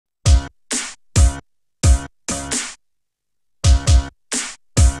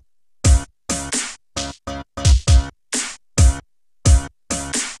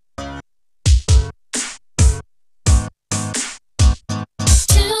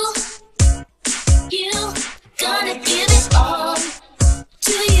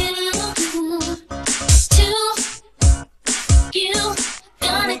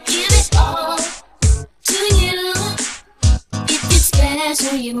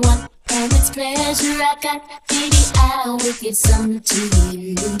one, and it's pleasure I got. Baby, I will give some to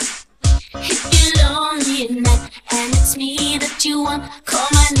you. If you're lonely at night and it's me that you want, call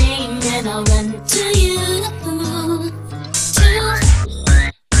my name and I'll run to you. To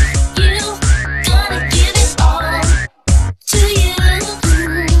you, gonna give it all to you.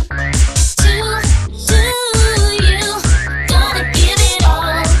 To you, gonna give it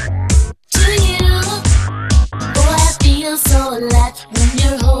all to you. Oh, I feel so alive when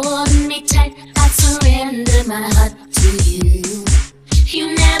you're holding me tight. I surrender my heart to you. You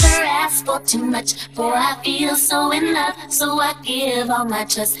never ask for too much, for I feel so in love, so I give all my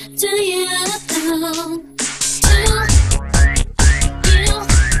trust to you. To you,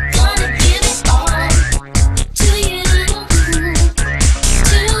 gonna give it all to you.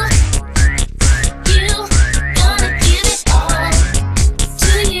 To you, gonna give it all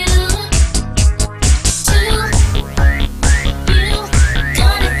to you. To you,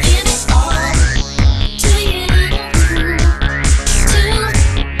 gonna give it all to you.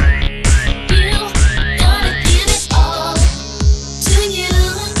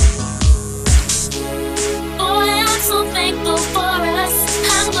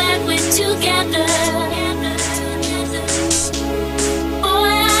 Together.